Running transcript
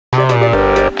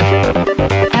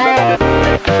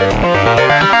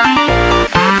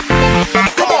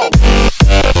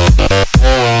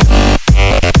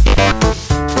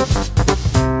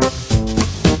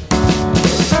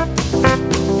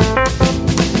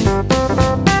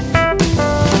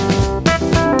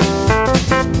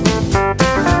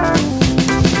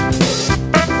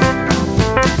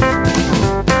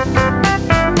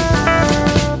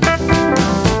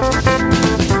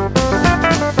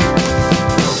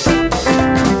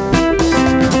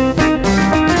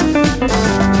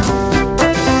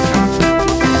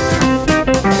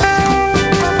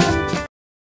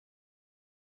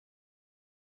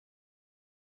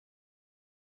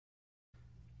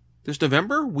This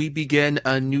November, we begin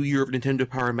a new year of Nintendo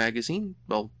Power magazine.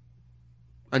 Well,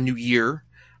 a new year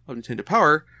of Nintendo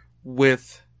Power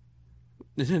with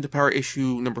Nintendo Power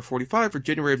issue number 45 for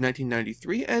January of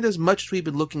 1993. And as much as we've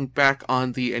been looking back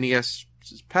on the NES's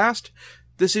past,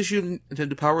 this issue of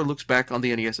Nintendo Power looks back on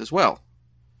the NES as well.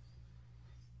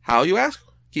 How, you ask?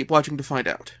 Keep watching to find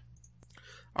out.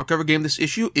 Our cover game this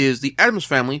issue is the Addams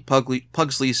Family,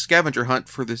 Pugsley's scavenger hunt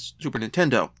for the Super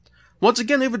Nintendo. Once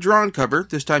again, they have a drawn cover,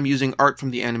 this time using art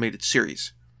from the animated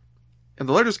series. In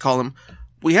the letters column,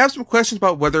 we have some questions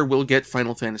about whether we'll get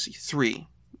Final Fantasy III.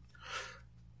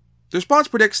 The response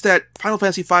predicts that Final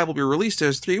Fantasy V will be released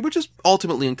as 3, which is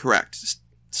ultimately incorrect.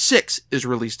 6 is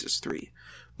released as 3.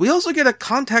 We also get a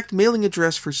contact mailing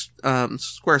address for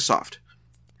Squaresoft.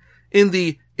 In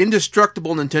the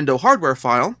Indestructible Nintendo hardware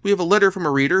file, we have a letter from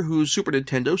a reader whose Super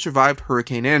Nintendo survived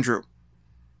Hurricane Andrew.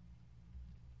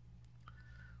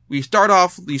 We start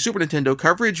off the Super Nintendo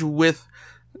coverage with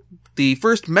the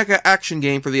first mecha action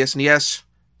game for the SNES,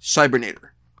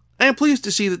 Cybernator. I am pleased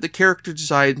to see that the character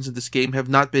designs in this game have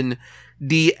not been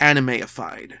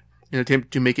de-animeified in an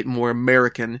attempt to make it more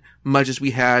American, much as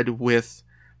we had with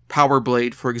Power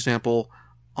Blade, for example,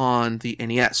 on the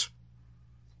NES.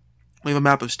 We have a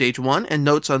map of Stage 1 and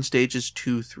notes on Stages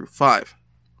 2 through 5.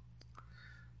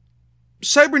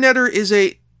 Cybernator is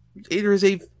a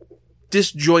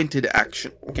disjointed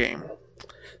action game.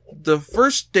 The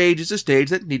first stage is a stage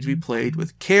that needs to be played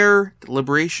with care,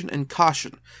 deliberation, and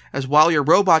caution, as while your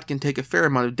robot can take a fair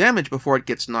amount of damage before it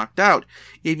gets knocked out,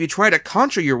 if you try to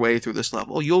contra your way through this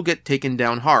level, you'll get taken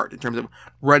down hard, in terms of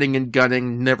running and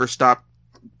gunning, never stop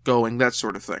going, that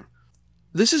sort of thing.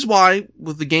 This is why,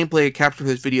 with the gameplay I captured for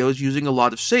this video, is using a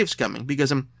lot of save scumming,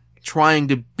 because I'm trying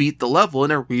to beat the level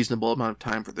in a reasonable amount of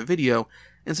time for the video,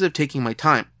 instead of taking my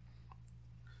time.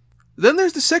 Then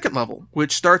there's the second level,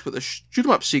 which starts with a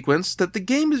shoot-'em-up sequence that the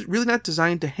game is really not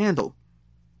designed to handle,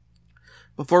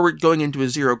 before we're going into a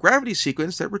zero-gravity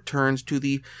sequence that returns to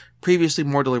the previously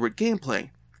more deliberate gameplay,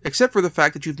 except for the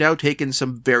fact that you've now taken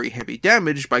some very heavy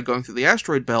damage by going through the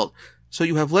asteroid belt, so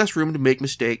you have less room to make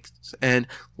mistakes and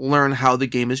learn how the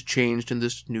game has changed in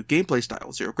this new gameplay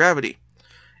style, zero gravity.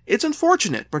 It's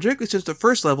unfortunate, particularly since the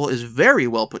first level is very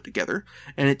well put together,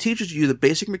 and it teaches you the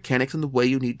basic mechanics and the way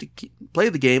you need to play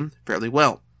the game fairly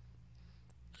well.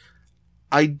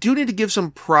 I do need to give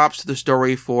some props to the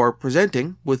story for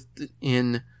presenting,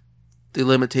 within the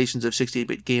limitations of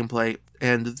 68-bit gameplay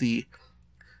and the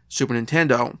Super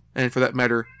Nintendo, and for that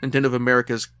matter, Nintendo of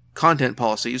America's content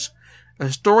policies,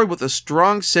 a story with a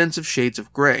strong sense of shades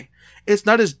of gray. It's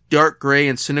not as dark gray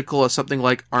and cynical as something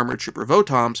like Armored Trooper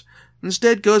Votoms,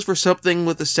 instead goes for something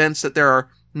with the sense that there are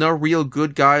no real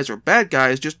good guys or bad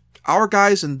guys, just our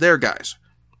guys and their guys.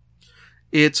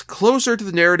 It's closer to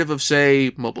the narrative of,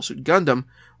 say, Mobile Suit Gundam,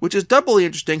 which is doubly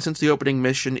interesting since the opening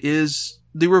mission is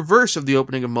the reverse of the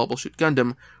opening of Mobile Suit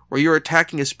Gundam, where you're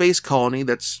attacking a space colony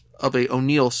that's of a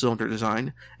O'Neill cylinder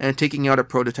design, and taking out a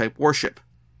prototype warship.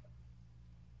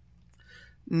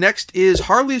 Next is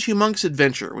Harley's Humongous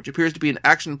Adventure, which appears to be an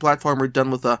action platformer done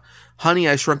with a Honey,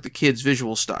 I Shrunk the Kids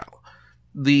visual style.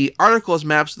 The article has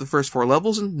maps of the first 4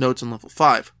 levels and notes on level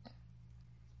 5.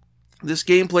 This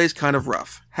gameplay is kind of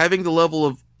rough, having the level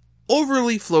of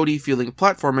overly floaty feeling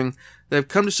platforming that I've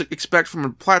come to expect from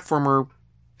a platformer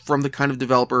from the kind of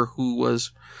developer who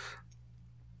was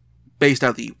based out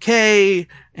of the UK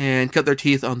and cut their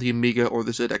teeth on the Amiga or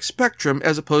the ZX Spectrum,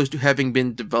 as opposed to having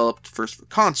been developed first for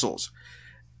consoles.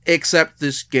 Except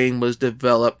this game was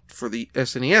developed for the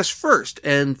SNES first,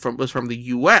 and was from the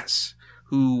US,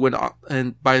 who went on,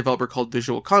 and by a developer called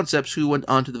Visual Concepts, who went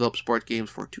on to develop sport games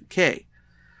for 2K.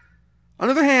 On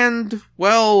the other hand,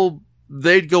 well,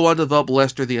 they'd go on to develop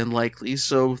Lester the Unlikely,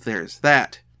 so there's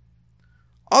that.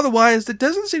 Otherwise, there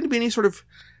doesn't seem to be any sort of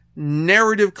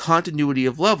narrative continuity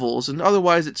of levels, and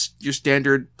otherwise it's your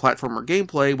standard platformer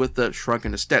gameplay with the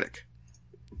shrunken aesthetic.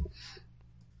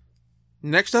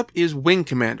 Next up is Wing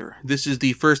Commander. This is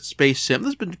the first space sim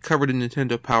that's been covered in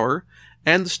Nintendo Power,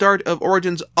 and the start of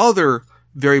Origin's other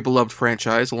very beloved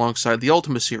franchise alongside the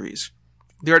Ultima series.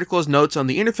 The article has notes on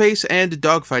the interface and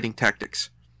dogfighting tactics.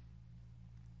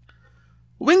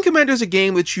 Wing Commander is a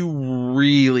game that you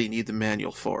really need the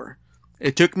manual for.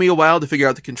 It took me a while to figure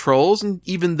out the controls, and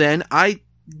even then, I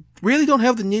really don't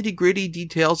have the nitty-gritty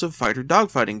details of fighter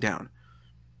dogfighting down.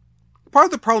 Part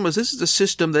of the problem is this is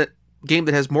a game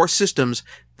that has more systems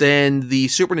than the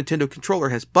Super Nintendo controller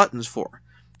has buttons for,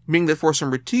 meaning that for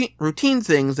some routine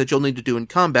things that you'll need to do in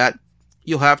combat,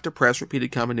 you'll have to press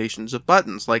repeated combinations of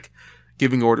buttons, like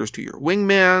giving orders to your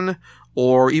wingman,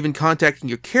 or even contacting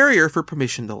your carrier for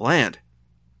permission to land.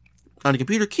 On a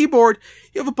computer keyboard,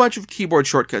 you have a bunch of keyboard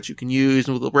shortcuts you can use,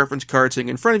 and with a reference card sitting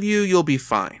in front of you, you'll be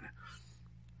fine.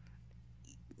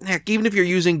 Heck, even if you're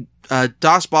using a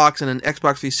DOSBox and an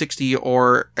Xbox 360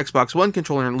 or Xbox One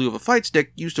controller in lieu of a fight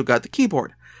stick, you still got the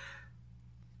keyboard.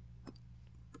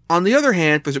 On the other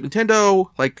hand, for Super Nintendo,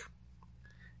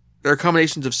 there are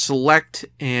combinations of select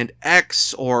and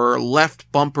X, or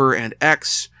left bumper and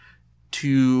X,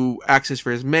 to access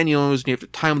various menus, and you have to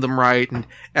time them right, and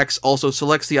X also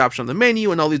selects the option on the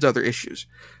menu, and all these other issues.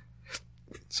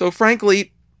 So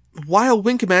frankly, while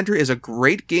Wing Commander is a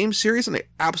great game series, and I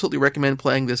absolutely recommend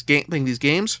playing these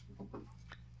games,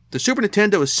 the Super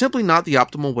Nintendo is simply not the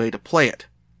optimal way to play it.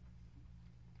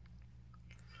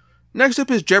 Next up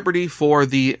is Jeopardy for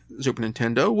the Super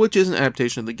Nintendo, which is an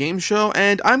adaptation of the game show,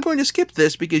 and I'm going to skip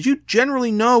this because you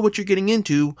generally know what you're getting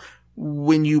into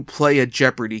when you play a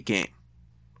Jeopardy game.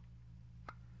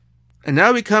 And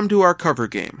now we come to our cover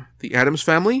game, The Addams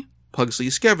Family,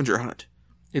 Pugsley's Scavenger Hunt.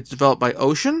 It's developed by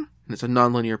Ocean, and it's a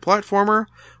non-linear platformer,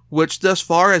 which thus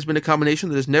far has been a combination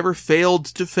that has never failed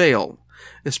to fail,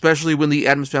 especially when the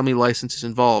Addams Family license is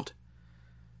involved.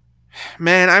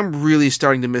 Man, I'm really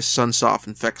starting to miss Sunsoft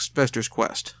and Fester's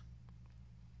Quest.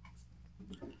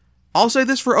 I'll say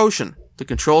this for Ocean. The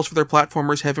controls for their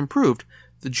platformers have improved.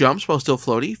 The jumps, while still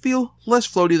floaty, feel less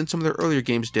floaty than some of their earlier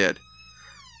games did.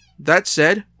 That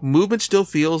said, movement still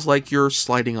feels like you're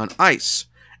sliding on ice,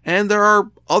 and there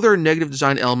are other negative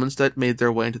design elements that made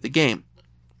their way into the game.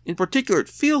 In particular, it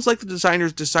feels like the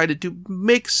designers decided to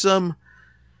make some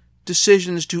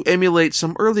decisions to emulate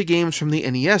some early games from the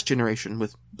NES generation,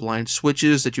 with blind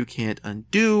switches that you can't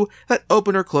undo, that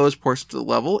open or close portions of the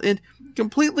level, and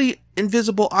completely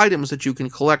invisible items that you can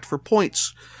collect for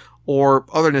points or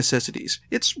other necessities.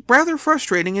 It's rather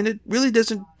frustrating, and it really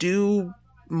doesn't do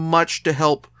much to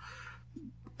help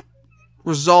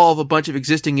resolve a bunch of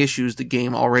existing issues the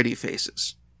game already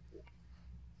faces.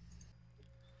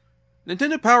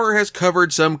 Nintendo Power has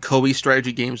covered some Koei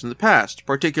strategy games in the past,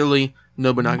 particularly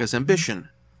Nobunaga's Ambition.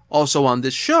 Also on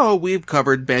this show, we've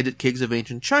covered Bandit Kings of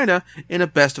Ancient China in a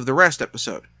Best of the Rest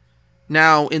episode.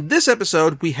 Now, in this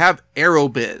episode, we have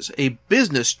Aerobiz, a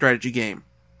business strategy game.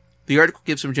 The article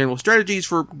gives some general strategies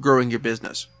for growing your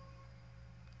business.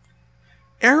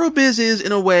 Aerobiz is,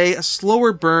 in a way, a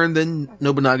slower burn than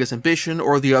Nobunaga's Ambition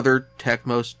or the other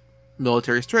Tecmo's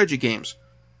military strategy games.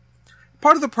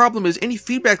 Part of the problem is any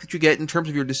feedback that you get in terms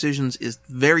of your decisions is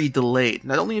very delayed,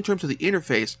 not only in terms of the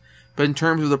interface, but in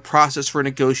terms of the process for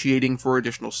negotiating for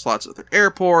additional slots at their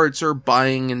airports, or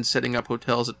buying and setting up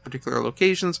hotels at particular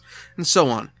locations, and so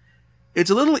on.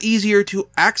 It's a little easier to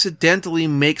accidentally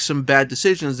make some bad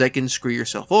decisions that can screw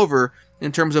yourself over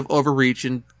in terms of overreach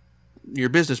in your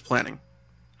business planning.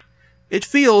 It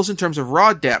feels, in terms of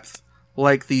raw depth,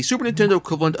 like the Super Nintendo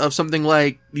equivalent of something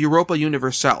like Europa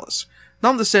Universalis.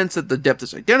 Not in the sense that the depth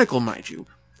is identical, mind you.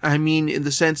 I mean in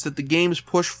the sense that the games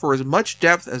push for as much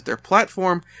depth as their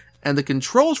platform, and the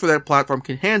controls for that platform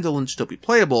can handle and still be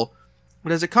playable,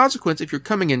 but as a consequence, if you're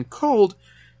coming in cold,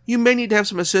 you may need to have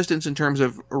some assistance in terms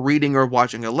of reading or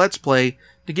watching a Let's Play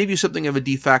to give you something of a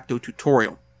de facto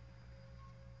tutorial.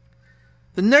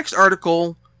 The next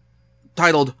article,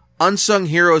 titled Unsung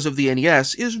Heroes of the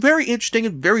NES, is very interesting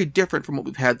and very different from what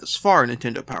we've had thus far in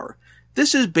Nintendo Power.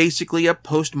 This is basically a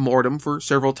post-mortem for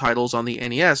several titles on the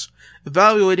NES,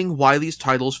 evaluating why these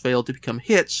titles failed to become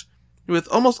hits, with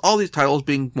almost all these titles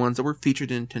being ones that were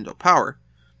featured in Nintendo Power.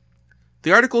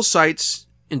 The article cites,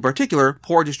 in particular,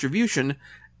 poor distribution,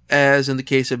 as in the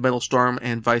case of Metal Storm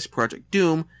and Vice Project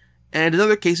Doom, and in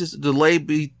other cases, the delay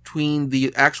between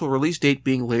the actual release date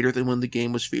being later than when the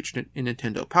game was featured in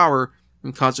Nintendo Power,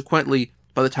 and consequently,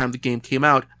 by the time the game came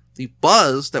out, the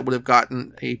buzz that would have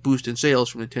gotten a boost in sales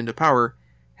from Nintendo Power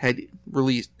had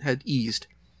eased.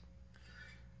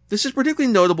 This is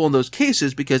particularly notable in those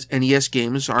cases because NES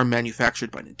games are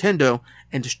manufactured by Nintendo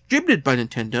and distributed by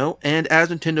Nintendo, and as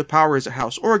Nintendo Power is a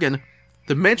house organ,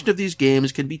 the mention of these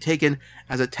games can be taken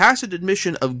as a tacit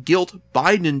admission of guilt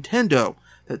by Nintendo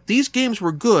that these games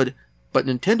were good, but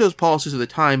Nintendo's policies at the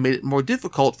time made it more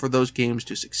difficult for those games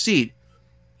to succeed.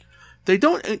 They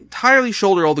don't entirely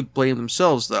shoulder all the blame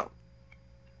themselves, though.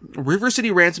 River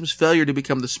City Ransom's failure to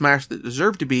become the smash that it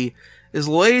deserved to be is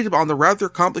laid on the rather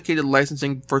complicated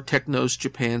licensing for Technos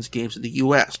Japan's games in the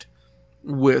US,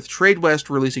 with TradeWest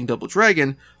releasing Double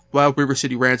Dragon, while River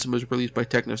City Ransom was released by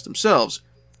Technos themselves.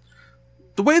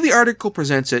 The way the article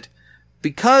presents it,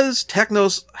 because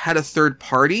Technos had a third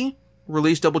party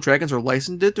release Double Dragons or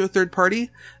licensed it to a third party,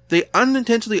 they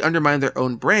unintentionally undermined their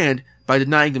own brand by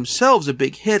denying themselves a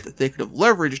big hit that they could have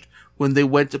leveraged when they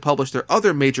went to publish their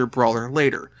other major brawler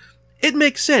later. It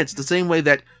makes sense the same way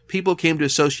that people came to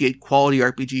associate quality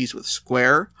RPGs with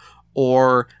Square,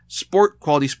 or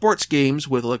quality sports games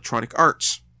with Electronic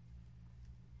Arts.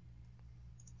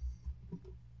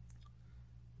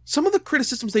 Some of the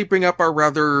criticisms they bring up are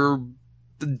rather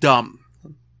dumb.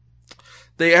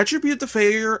 They attribute the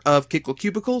failure of Kickle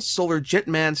Cubicle, Solar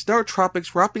Jetman, Star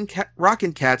Tropics,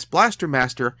 Rockin' Cats, Blaster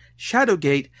Master,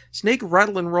 Shadowgate, Snake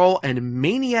Rattle and Roll, and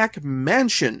Maniac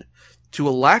Mansion to a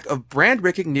lack of brand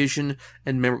recognition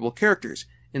and memorable characters.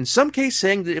 In some case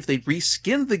saying that if they'd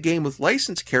reskinned the game with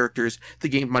licensed characters, the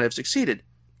game might have succeeded.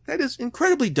 That is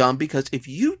incredibly dumb, because if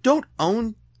you don't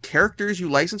own characters you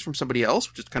license from somebody else,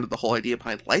 which is kind of the whole idea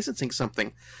behind licensing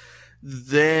something,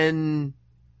 then...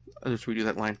 I'll just redo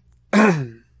that line.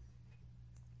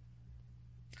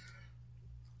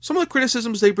 Some of the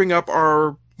criticisms they bring up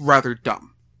are rather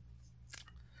dumb.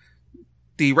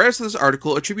 The writers of this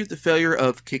article attribute the failure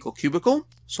of Kickle Cubicle,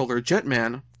 Solar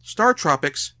Jetman, Star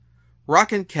Tropics,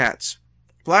 Rockin' Cats,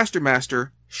 Blaster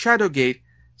Master, Shadowgate,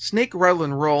 Snake Rattle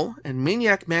and Roll, and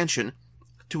Maniac Mansion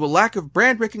to a lack of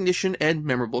brand recognition and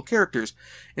memorable characters,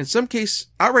 in some case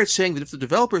outright saying that if the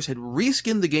developers had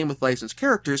reskinned the game with licensed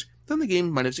characters, then the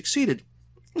game might have succeeded.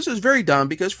 This is very dumb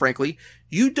because, frankly,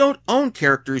 you don't own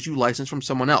characters you license from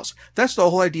someone else. That's the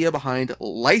whole idea behind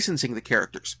licensing the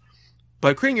characters.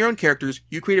 By creating your own characters,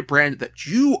 you create a brand that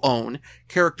you own,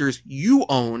 characters you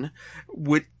own,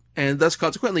 and thus,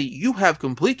 consequently, you have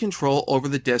complete control over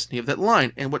the destiny of that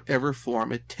line, in whatever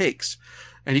form it takes.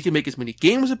 And you can make as many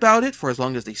games about it for as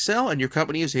long as they sell, and your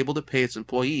company is able to pay its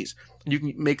employees. And you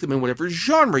can make them in whatever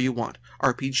genre you want.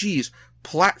 RPGs,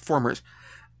 platformers,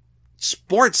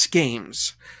 sports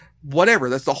games, whatever.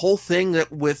 That's the whole thing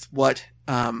that with what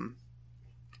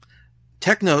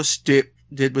Technos did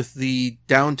with the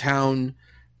Downtown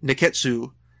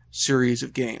Neketsu series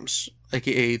of games,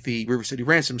 aka the River City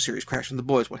Ransom series, Crash and the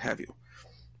Boys, what have you.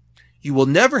 You will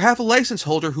never have a license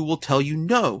holder who will tell you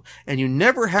no, and you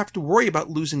never have to worry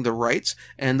about losing the rights,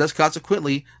 and thus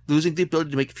consequently losing the ability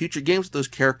to make future games with those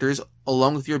characters,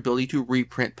 along with your ability to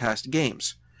reprint past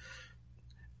games.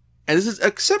 And this is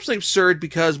exceptionally absurd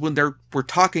because when we're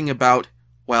talking about,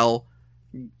 well,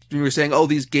 we were saying, oh,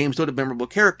 these games don't have memorable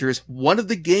characters, one of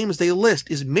the games they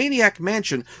list is Maniac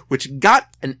Mansion, which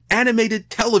got an animated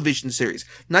television series.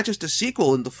 Not just a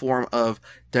sequel in the form of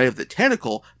Day of the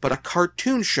Tentacle, but a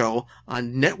cartoon show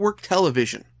on network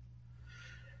television.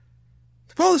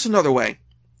 To put this another way,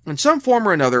 in some form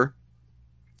or another,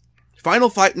 Final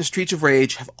Fight and Streets of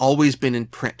Rage have always been in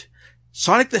print.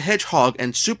 Sonic the Hedgehog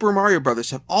and Super Mario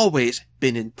Bros. Have always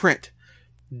been in print.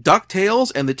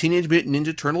 DuckTales and the Teenage Mutant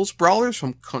Ninja Turtles brawlers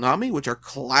from Konami, which are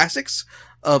classics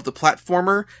of the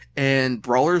platformer and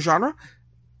brawler genre.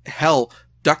 Hell,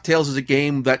 DuckTales is a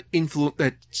game that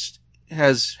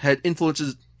has had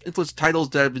influenced titles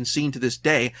that have been seen to this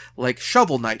day, like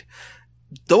Shovel Knight.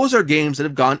 Those are games that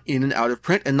have gone in and out of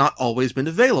print and not always been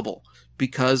available,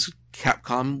 because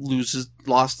Capcom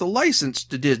lost the license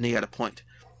to Disney at a point.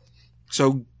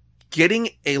 So getting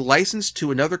a license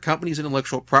to another company's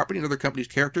intellectual property, another company's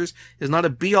characters, is not a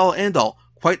be-all, end-all.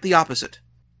 Quite the opposite.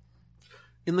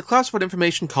 In the classified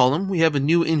information column, we have a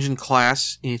new engine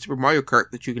class in Super Mario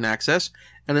Kart that you can access,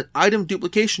 and an item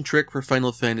duplication trick for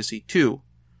Final Fantasy II.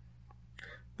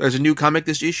 There's a new comic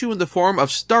this issue in the form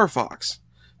of Star Fox.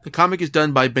 The comic is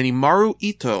done by Benimaru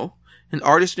Ito, an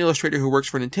artist and illustrator who works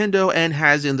for Nintendo and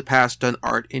has in the past done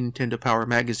art in Nintendo Power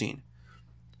magazine.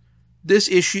 This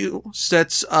issue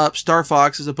sets up Star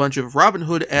Fox as a bunch of Robin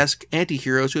Hood-esque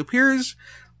anti-heroes who appears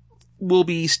will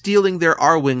be stealing their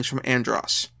R-Wings from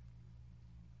Andros.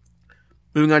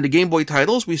 Moving on to Game Boy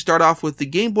titles, we start off with the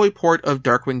Game Boy port of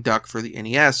Darkwing Duck for the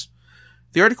NES.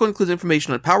 The article includes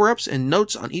information on power-ups and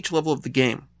notes on each level of the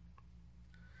game.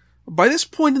 By this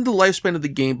point in the lifespan of the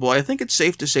Game Boy, I think it's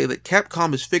safe to say that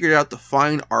Capcom has figured out the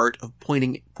fine art of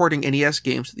porting NES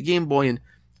games to the Game Boy and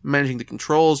managing the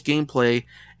controls, gameplay,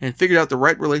 and figured out the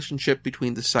right relationship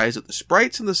between the size of the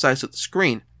sprites and the size of the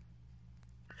screen.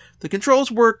 The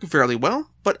controls work fairly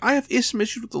well, but I have some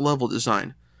issues with the level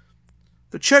design.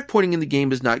 The checkpointing in the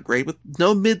game is not great, with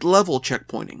no mid-level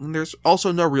checkpointing, and there's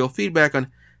also no real feedback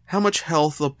on how much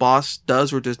health the boss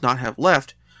does or does not have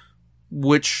left,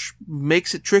 which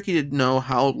makes it tricky to know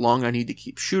how long I need to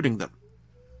keep shooting them.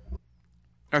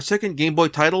 Our second Game Boy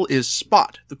title is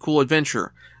Spot, the Cool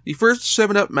Adventure, the first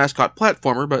 7-Up mascot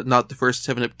platformer, but not the first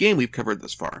 7-Up game we've covered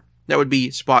thus far. That would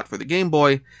be Spot for the Game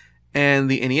Boy, and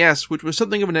the NES, which was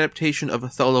something of an adaptation of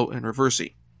Othello and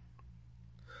Reversi.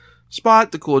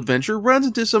 Spot, the Cool Adventure, runs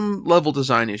into some level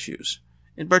design issues.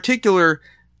 In particular,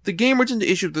 the game runs into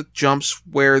issues with jumps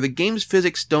where the game's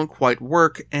physics don't quite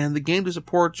work, and the game does a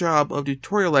poor job of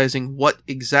tutorializing what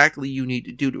exactly you need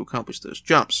to do to accomplish those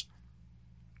jumps.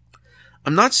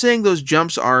 I'm not saying those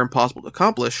jumps are impossible to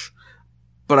accomplish,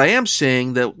 but I am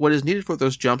saying that what is needed for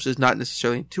those jumps is not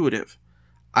necessarily intuitive.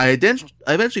 I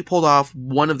eventually pulled off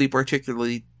one of the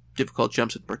particularly difficult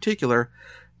jumps in particular,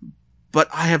 but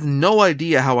I have no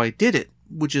idea how I did it,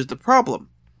 which is the problem.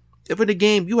 If in a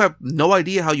game you have no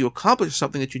idea how you accomplish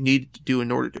something that you need to do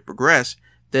in order to progress,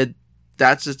 then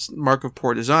that's its mark of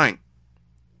poor design.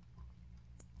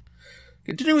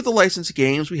 Continuing with the licensed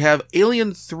games, we have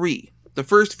Alien 3, the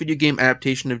first video game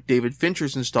adaptation of David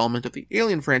Fincher's installment of the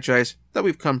Alien franchise that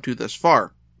we've come to thus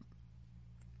far.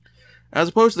 As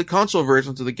opposed to the console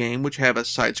versions of the game, which have a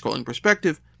side-scrolling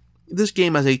perspective, this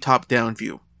game has a top-down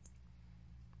view.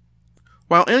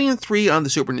 While Alien 3 on the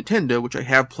Super Nintendo, which I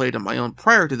have played on my own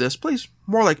prior to this, plays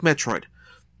more like Metroid,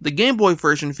 the Game Boy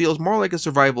version feels more like a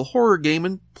survival horror game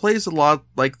and plays a lot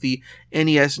like the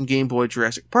NES and Game Boy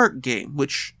Jurassic Park game,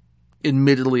 which,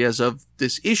 admittedly as of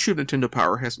this issue of Nintendo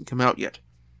Power, hasn't come out yet.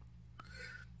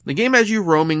 The game has you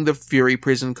roaming the Fury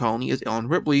prison colony as Ellen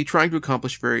Ripley, trying to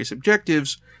accomplish various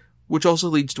objectives, which also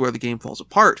leads to where the game falls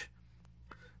apart.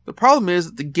 The problem is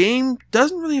that the game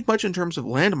doesn't really have much in terms of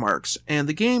landmarks, and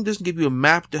the game doesn't give you a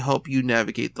map to help you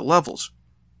navigate the levels.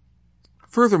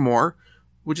 Furthermore,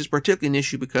 which is particularly an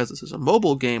issue because this is a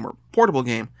mobile game or portable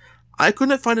game, I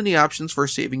couldn't find any options for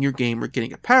saving your game or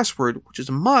getting a password, which is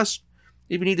a must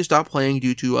if you need to stop playing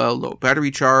due to a low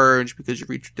battery charge, because you've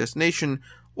reached your destination,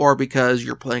 or because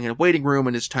you're playing in a waiting room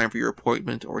and it's time for your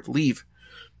appointment or to leave.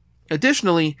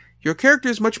 Additionally, your character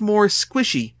is much more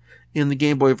squishy in the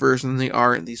Game Boy version than they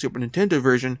are in the Super Nintendo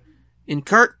version, in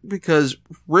part because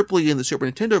Ripley in the Super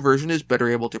Nintendo version is better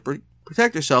able to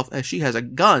protect herself as she has a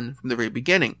gun from the very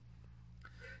beginning.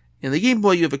 In the Game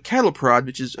Boy you have a cattle prod,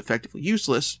 which is effectively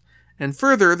useless, and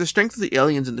further, the strength of the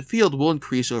aliens in the field will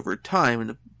increase over time in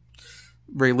a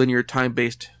very linear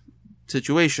time-based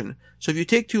situation. So if you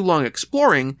take too long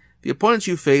exploring, the opponents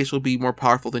you face will be more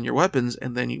powerful than your weapons,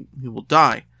 and then you will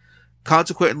die.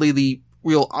 Consequently, the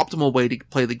real optimal way to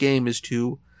play the game is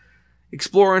to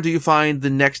explore until you find the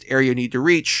next area you need to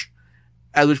reach,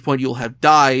 at which point you'll have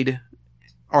died,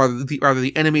 or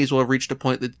the enemies will have reached a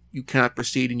point that you cannot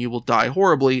proceed and you will die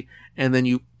horribly, and then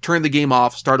you turn the game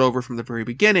off, start over from the very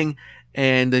beginning,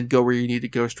 and then go where you need to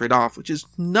go straight off, which is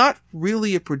not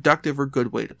really a productive or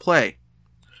good way to play.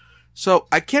 So,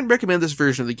 I can't recommend this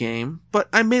version of the game, but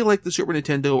I may like the Super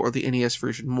Nintendo or the NES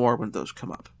version more when those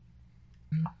come up.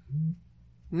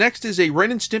 Next is a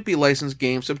Ren and Stimpy licensed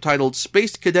game subtitled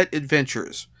Space Cadet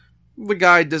Adventures. The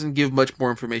guide doesn't give much more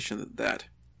information than that.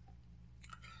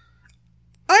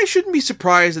 I shouldn't be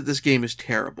surprised that this game is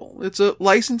terrible. It's a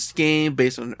licensed game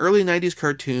based on an early 90s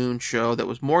cartoon show that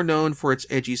was more known for its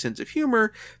edgy sense of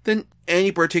humor than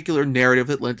any particular narrative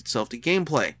that lent itself to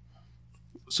gameplay.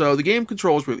 So the game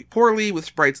controls really poorly, with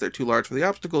sprites that are too large for the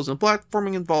obstacles and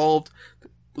platforming involved,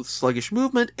 with sluggish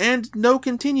movement, and no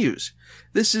continues.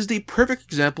 This is the perfect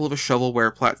example of a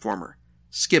shovelware platformer.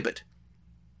 Skip it.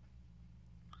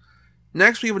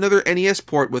 Next, we have another NES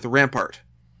port with Rampart.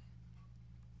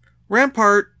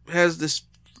 Rampart has this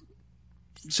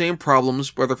same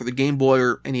problems, whether for the Game Boy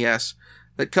or NES,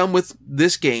 that come with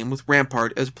this game with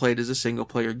Rampart as played as a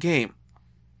single-player game.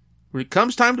 When it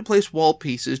comes time to place wall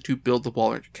pieces to build the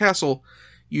wall around your castle,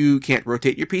 you can't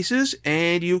rotate your pieces,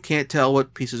 and you can't tell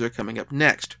what pieces are coming up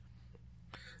next.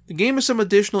 The game has some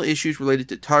additional issues related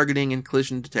to targeting and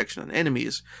collision detection on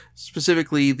enemies.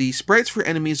 Specifically, the sprites for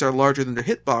enemies are larger than their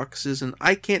hitboxes, and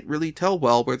I can't really tell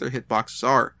well where their hitboxes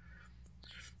are.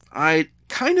 I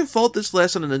kind of fault this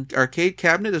less on an arcade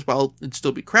cabinet, as well it'd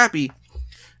still be crappy.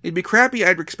 It'd be crappy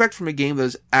I'd expect from a game that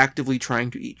is actively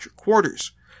trying to eat your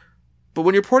quarters. But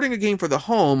when you're porting a game for the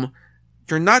home,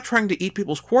 you're not trying to eat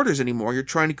people's quarters anymore, you're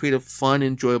trying to create a fun,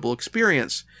 enjoyable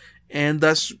experience. And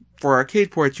thus, for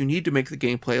arcade ports, you need to make the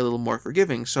gameplay a little more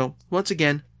forgiving, so, once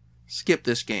again, skip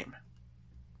this game.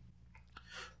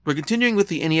 We're continuing with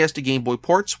the NES to Game Boy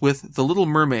ports with The Little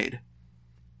Mermaid.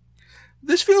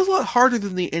 This feels a lot harder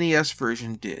than the NES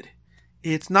version did.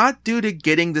 It's not due to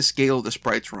getting the scale of the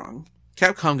sprites wrong.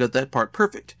 Capcom got that part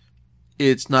perfect.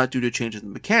 It's not due to changes in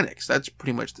the mechanics. That's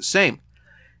pretty much the same.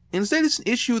 Instead, it's an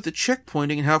issue with the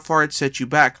checkpointing and how far it sets you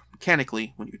back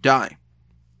mechanically when you die.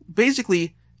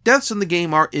 Basically, deaths in the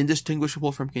game are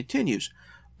indistinguishable from continues.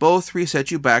 Both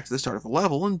reset you back to the start of a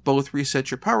level, and both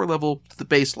reset your power level to the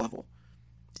base level.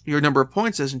 Your number of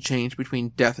points doesn't change between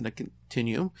death and a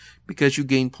continue, because you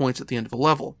gain points at the end of a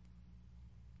level.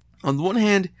 On the one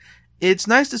hand, it's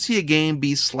nice to see a game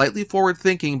be slightly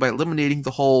forward-thinking by eliminating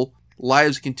the whole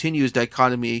lives continues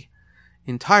dichotomy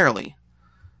entirely.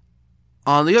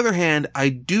 On the other hand, I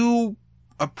do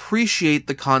appreciate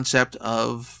the concept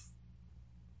of,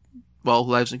 well,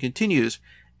 lives and continues.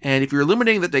 And if you're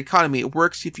eliminating the dichotomy, it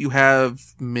works if you have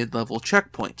mid-level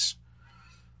checkpoints.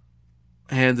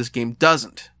 And this game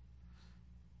doesn't.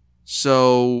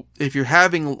 So, if you're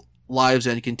having lives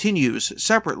and continues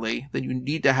separately, then you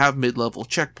need to have mid-level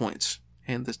checkpoints.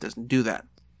 And this doesn't do that.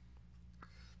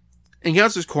 In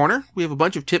Counselor's Corner, we have a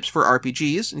bunch of tips for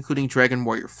RPGs, including Dragon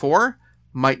Warrior 4,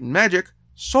 Might and Magic,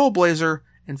 Soul Blazer,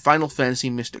 and Final Fantasy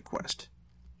Mystic Quest.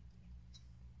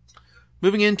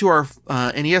 Moving into our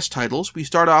NES titles, we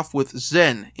start off with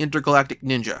Zen, Intergalactic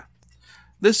Ninja.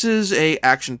 This is a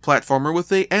action platformer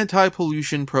with a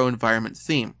anti-pollution pro-environment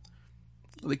theme.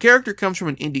 The character comes from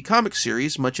an indie comic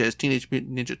series, much as Teenage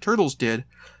Mutant Ninja Turtles did,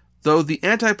 though the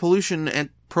anti-pollution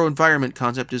and pro-environment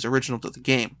concept is original to the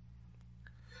game.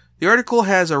 The article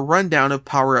has a rundown of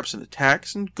power-ups and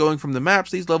attacks, and going from the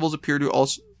maps, these levels appear to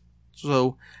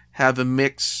also have a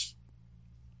mix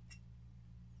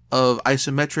of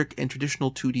isometric and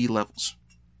traditional 2D levels.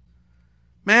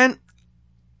 Man,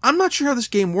 I'm not sure how this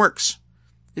game works.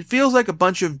 It feels like a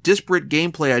bunch of disparate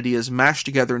gameplay ideas mashed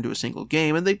together into a single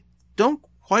game, and they don't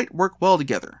quite work well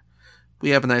together. We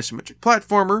have an isometric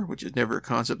platformer, which is never a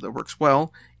concept that works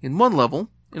well, in one level.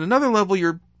 In another level,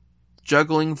 you're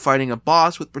juggling, fighting a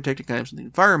boss with protecting items in the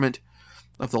environment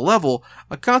of the level,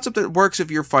 a concept that works if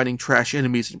you're fighting trash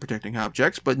enemies and protecting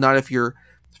objects, but not if you're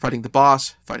fighting the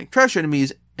boss, fighting trash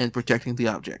enemies, and protecting the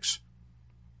objects.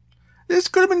 This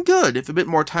could have been good if a bit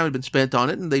more time had been spent on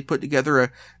it and they put together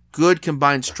a good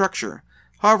combined structure.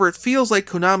 However, it feels like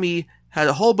Konami had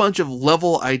a whole bunch of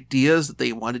level ideas that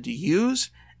they wanted to use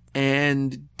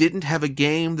and didn't have a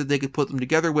game that they could put them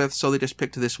together with, so they just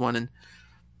picked this one and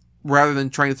rather than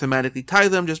trying to thematically tie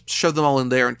them, just shoved them all in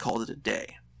there and called it a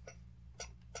day.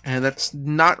 And that's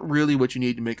not really what you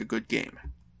need to make a good game.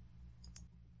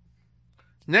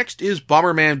 Next is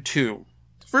Bomberman II.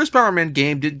 The first Bomberman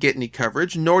game didn't get any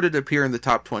coverage, nor did it appear in the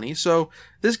top 20, so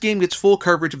this game gets full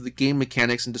coverage of the game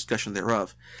mechanics and discussion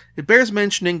thereof. It bears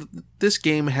mentioning that this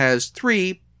game has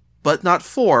 3, but not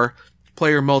 4,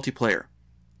 player multiplayer.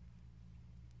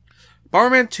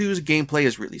 Bomberman 2's gameplay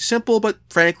is really simple, but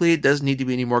frankly it doesn't need to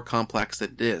be any more complex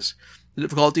than it is. The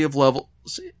difficulty of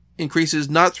levels increases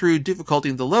not through difficulty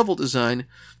in the level design,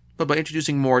 but by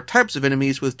introducing more types of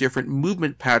enemies with different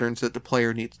movement patterns that the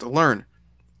player needs to learn.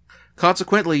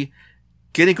 Consequently,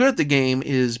 getting good at the game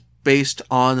is based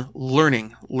on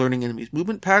learning enemies'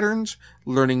 movement patterns,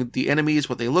 learning the enemies,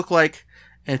 what they look like,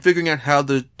 and figuring out how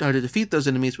to defeat those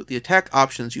enemies with the attack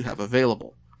options you have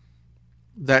available.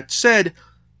 That said,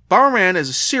 Bomberman as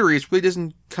a series really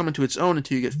doesn't come into its own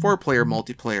until you get 4-player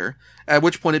multiplayer, at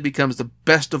which point it becomes the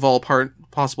best of all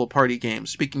possible party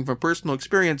games. Speaking from personal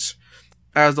experience,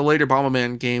 as the later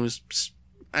Bomberman games,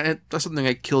 that's something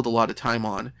I killed a lot of time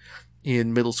on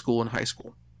in middle school and high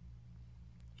school.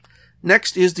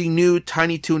 Next is the new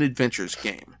Tiny Toon Adventures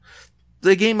game.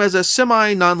 The game has a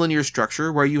semi-non-linear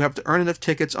structure where you have to earn enough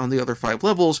tickets on the other 5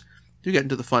 levels to get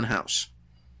into the fun house.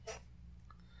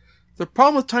 The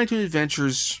problem with Tiny Toon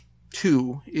Adventures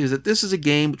 2 is that this is a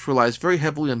game which relies very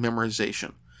heavily on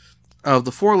memorization. Of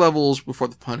the 4 levels before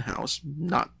the fun house,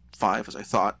 not 5 as I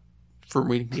thought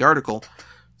from reading the article,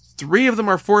 3 of them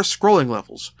are forced scrolling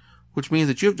levels, which means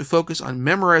that you have to focus on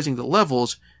memorizing the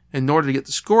levels in order to get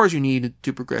the scores you need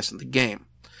to progress in the game.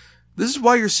 This is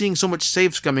why you're seeing so much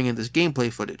save scumming in this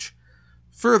gameplay footage.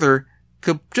 Further,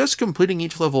 just completing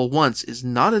each level once is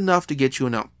not enough to get you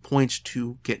enough points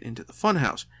to get into the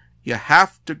funhouse. You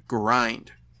have to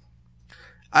grind.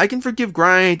 I can forgive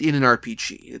grind in an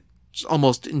RPG. It's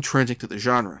almost intrinsic to the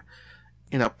genre.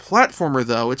 In a platformer,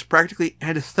 though, it's practically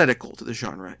antithetical to the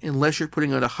genre, unless you're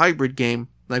putting out a hybrid game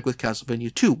like with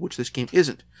Castlevania II, which this game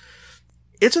isn't.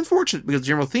 It's unfortunate because the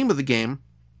general theme of the game,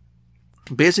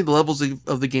 basing the levels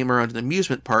of the game around an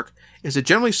amusement park, is a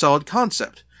generally solid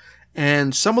concept.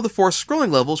 And some of the forced scrolling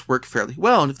levels work fairly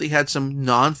well, and if they had some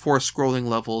non-forced scrolling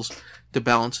levels to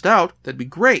balance it out, that'd be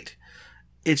great.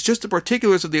 It's just the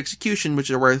particulars of the execution which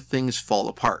are where things fall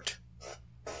apart.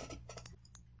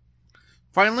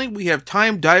 Finally, we have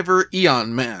Time Diver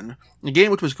Eon Man, a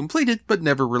game which was completed but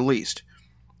never released.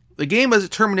 The game has a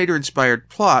Terminator-inspired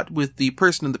plot, with the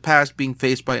person in the past being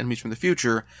faced by enemies from the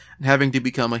future and having to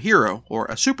become a hero, or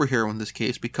a superhero in this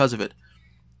case, because of it.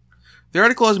 The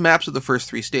article has maps of the first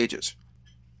 3 stages.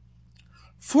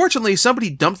 Fortunately,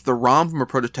 somebody dumped the ROM from a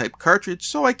prototype cartridge,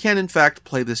 so I can in fact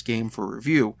play this game for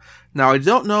review. Now, I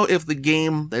don't know if the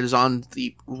game that is on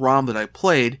the ROM that I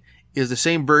played is the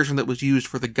same version that was used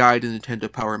for the guide in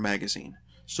Nintendo Power magazine,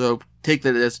 so take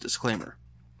that as a disclaimer.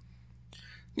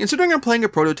 Considering I'm playing a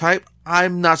prototype,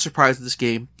 I'm not surprised that this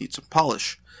game needs some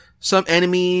polish. Some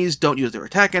enemies don't use their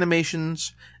attack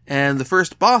animations, and the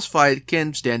first boss fight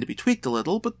can stand to be tweaked a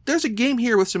little, but there's a game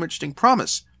here with some interesting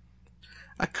promise.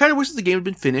 I kind of wish that the game had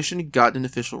been finished and got an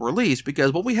official release,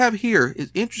 because what we have here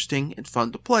is interesting and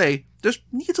fun to play, just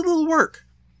needs a little work.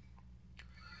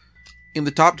 In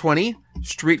the top 20,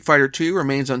 Street Fighter II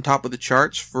remains on top of the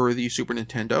charts for the Super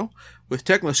Nintendo, with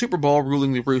Tecmo Super Ball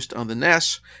ruling the roost on the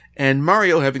NES, and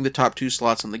Mario having the top 2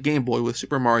 slots on the Game Boy with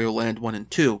Super Mario Land 1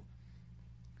 and 2.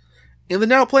 In the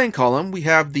Now Playing column, we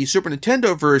have the Super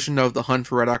Nintendo version of the Hunt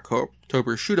for Red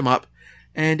October Shoot 'em Up,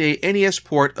 and a NES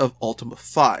port of Ultima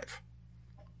 5.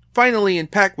 Finally, in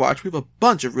Pack Watch, we have a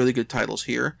bunch of really good titles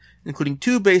here, including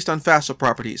 2 based on Facile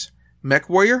properties,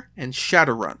 MechWarrior and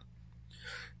Shadowrun.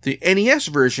 The NES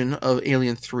version of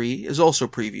Alien 3 is also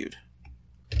previewed.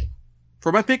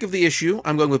 For my pick of the issue,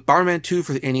 I'm going with Bomberman II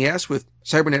for the NES, with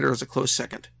Cybernator as a close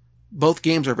second. Both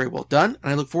games are very well done,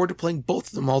 and I look forward to playing both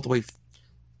of them all the way.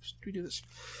 Let me do this.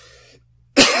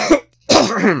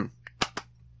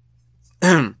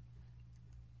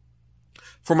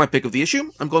 For my pick of the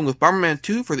issue, I'm going with Bomberman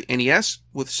II for the NES,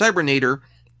 with Cybernator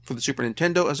for the Super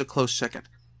Nintendo as a close second.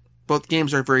 Both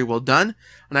games are very well done,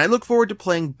 and I look forward to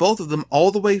playing both of them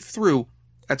all the way through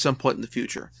at some point in the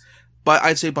future. But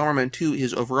I'd say Bomberman 2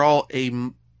 is overall a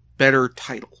better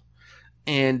title.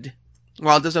 And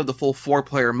while it doesn't have the full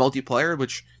 4-player multiplayer,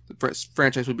 which the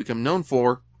franchise would become known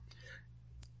for,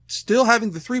 still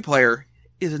having the 3-player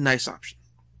is a nice option.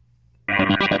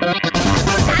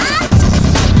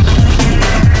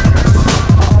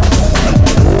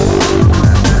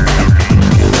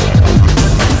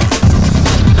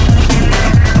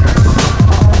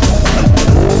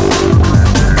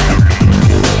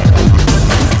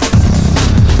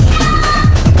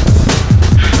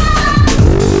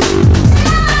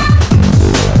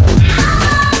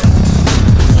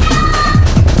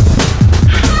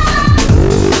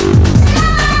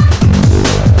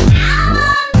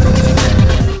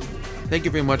 Thank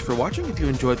you very much for watching. If you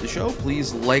enjoyed the show,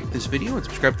 please like this video and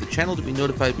subscribe to the channel to be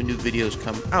notified when new videos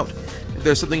come out. If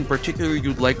there's something in particular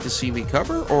you'd like to see me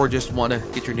cover, or just want to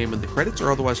get your name in the credits or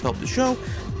otherwise help the show,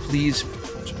 please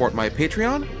support my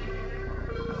Patreon.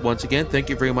 Once again, thank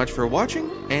you very much for watching,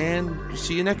 and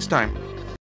see you next time.